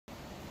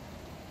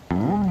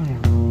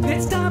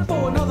It's time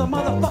for another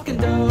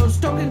motherfucking dose.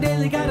 Token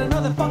Daily got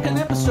another fucking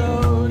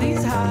episode.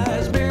 He's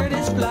high, spirit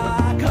is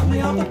fly. Cut me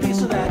off a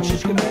piece of that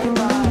shish kebab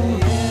pie.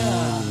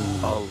 Yeah.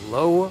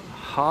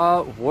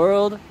 Aloha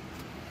world.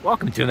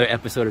 Welcome to another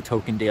episode of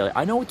Token Daily.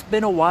 I know it's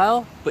been a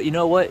while, but you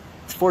know what?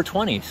 It's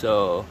 420,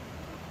 so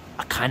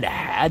I kind of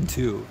had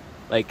to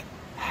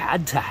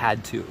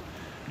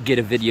get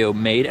a video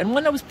made, and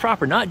one that was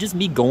proper, not just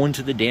me going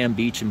to the damn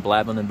beach and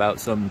blabbing about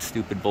some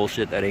stupid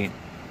bullshit that ain't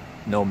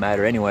no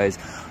matter anyways.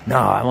 No,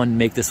 I wanted to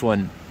make this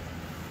one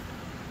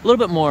a little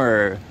bit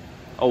more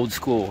old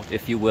school,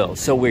 if you will.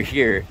 So we're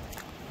here,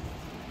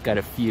 got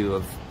a few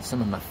of some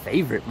of my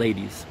favorite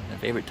ladies, my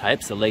favorite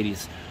types of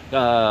ladies,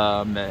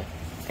 and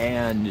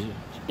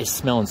it's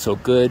smelling so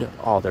good.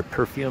 All their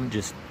perfume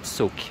just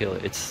so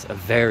killer. It's a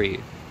very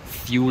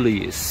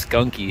fuely,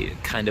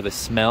 skunky kind of a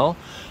smell.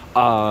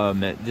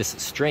 This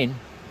strain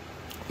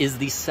is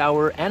the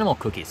Sour Animal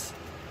Cookies.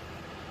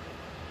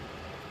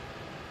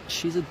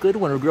 She's a good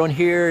one. We're growing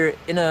here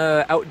in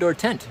a outdoor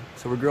tent,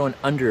 so we're growing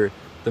under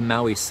the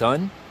Maui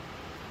sun,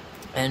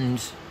 and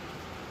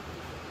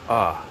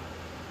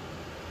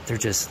they're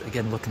just,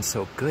 again, looking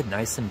so good,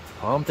 nice and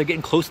plump. They're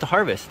getting close to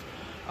harvest.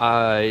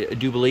 I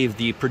do believe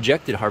the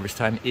projected harvest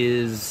time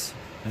is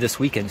this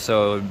weekend,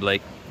 so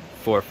like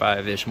 4 or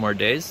 5-ish more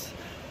days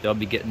they'll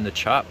be getting the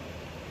chop.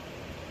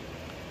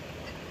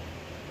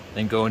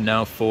 Then going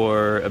now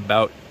for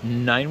about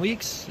 9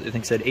 weeks. I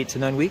think it said 8 to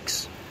 9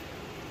 weeks.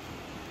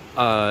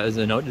 As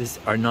a note, these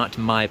are not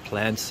my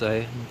plants.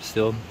 I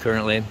still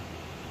currently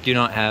do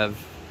not have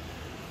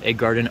a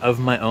garden of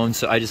my own,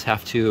 so I just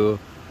have to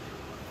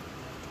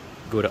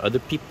go to other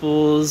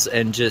people's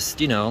and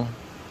just, you know,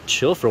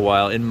 chill for a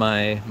while in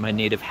my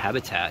native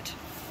habitat,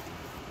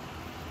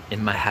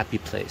 in my happy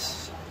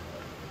place.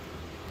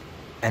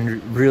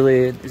 And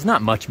really, there's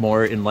not much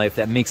more in life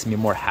that makes me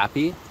more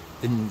happy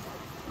than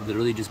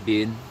literally just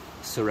being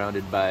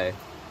surrounded by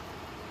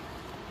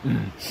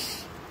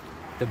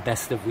the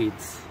best of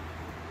weeds.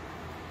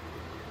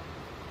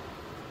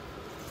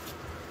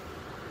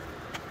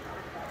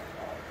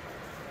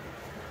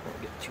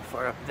 Don't get too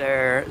far up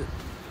there.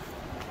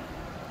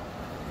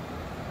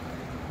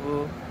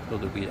 We'll pull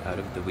the weed out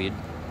of the weed.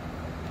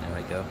 There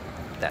we go.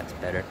 That's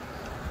better.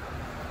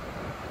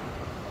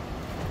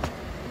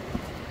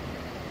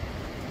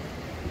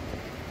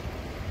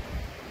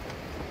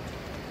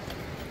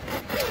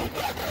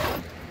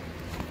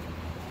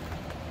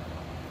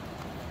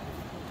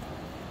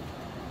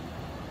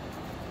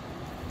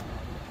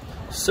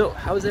 So,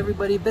 how's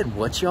everybody been?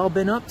 What y'all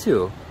been up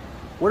to?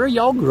 What are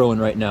y'all growing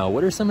right now?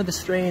 What are some of the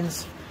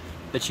strains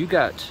that you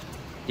got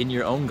in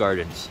your own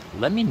gardens?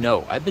 Let me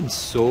know. I've been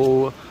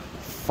so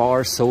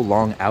far, so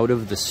long out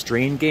of the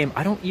strain game.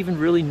 I don't even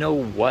really know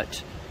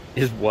what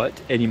is what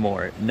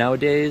anymore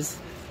nowadays,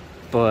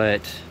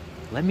 but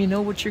let me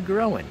know what you're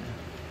growing.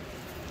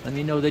 Let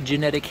me know the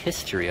genetic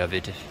history of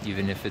it,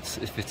 even if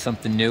it's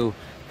something new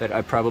that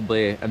I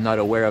probably am not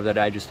aware of, that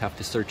I just have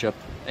to search up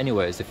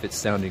anyways if it's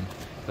sounding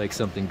like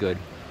something good.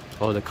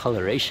 Oh, the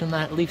coloration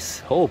that leaves,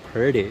 so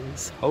pretty,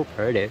 so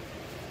pretty.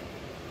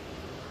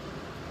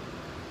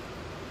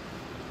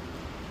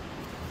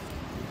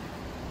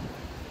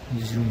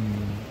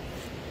 Zoom.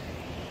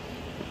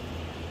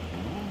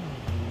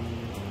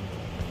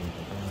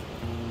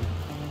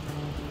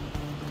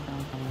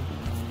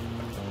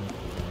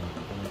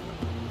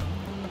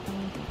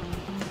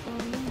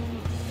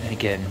 And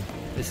again,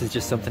 this is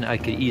just something I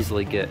could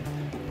easily get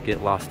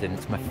lost in.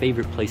 It's my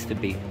favorite place to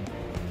be.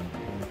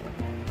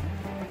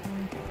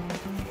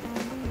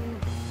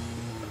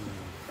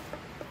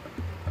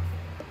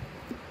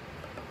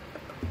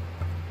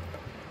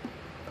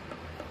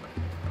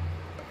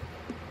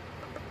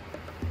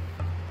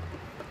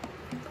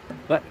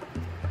 But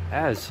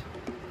as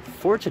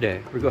for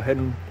today, we'll go ahead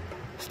and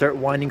start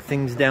winding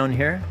things down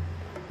here.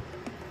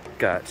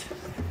 Got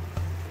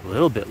a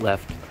little bit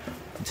left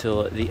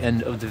until the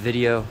end of the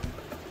video.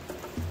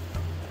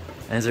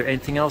 And is there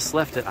anything else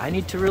left that I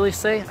need to really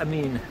say? I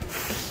mean,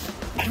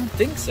 I don't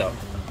think so.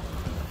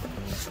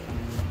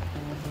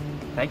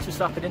 Thanks for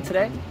stopping in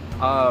today.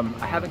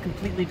 I haven't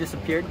completely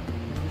disappeared.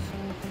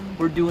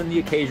 We're doing the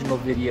occasional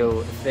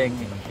video thing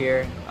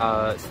here.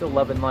 Still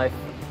loving life.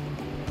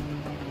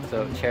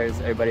 So cheers,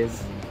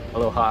 everybody's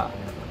aloha.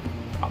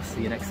 I'll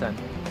see you next time.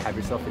 Have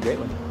yourself a great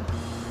one.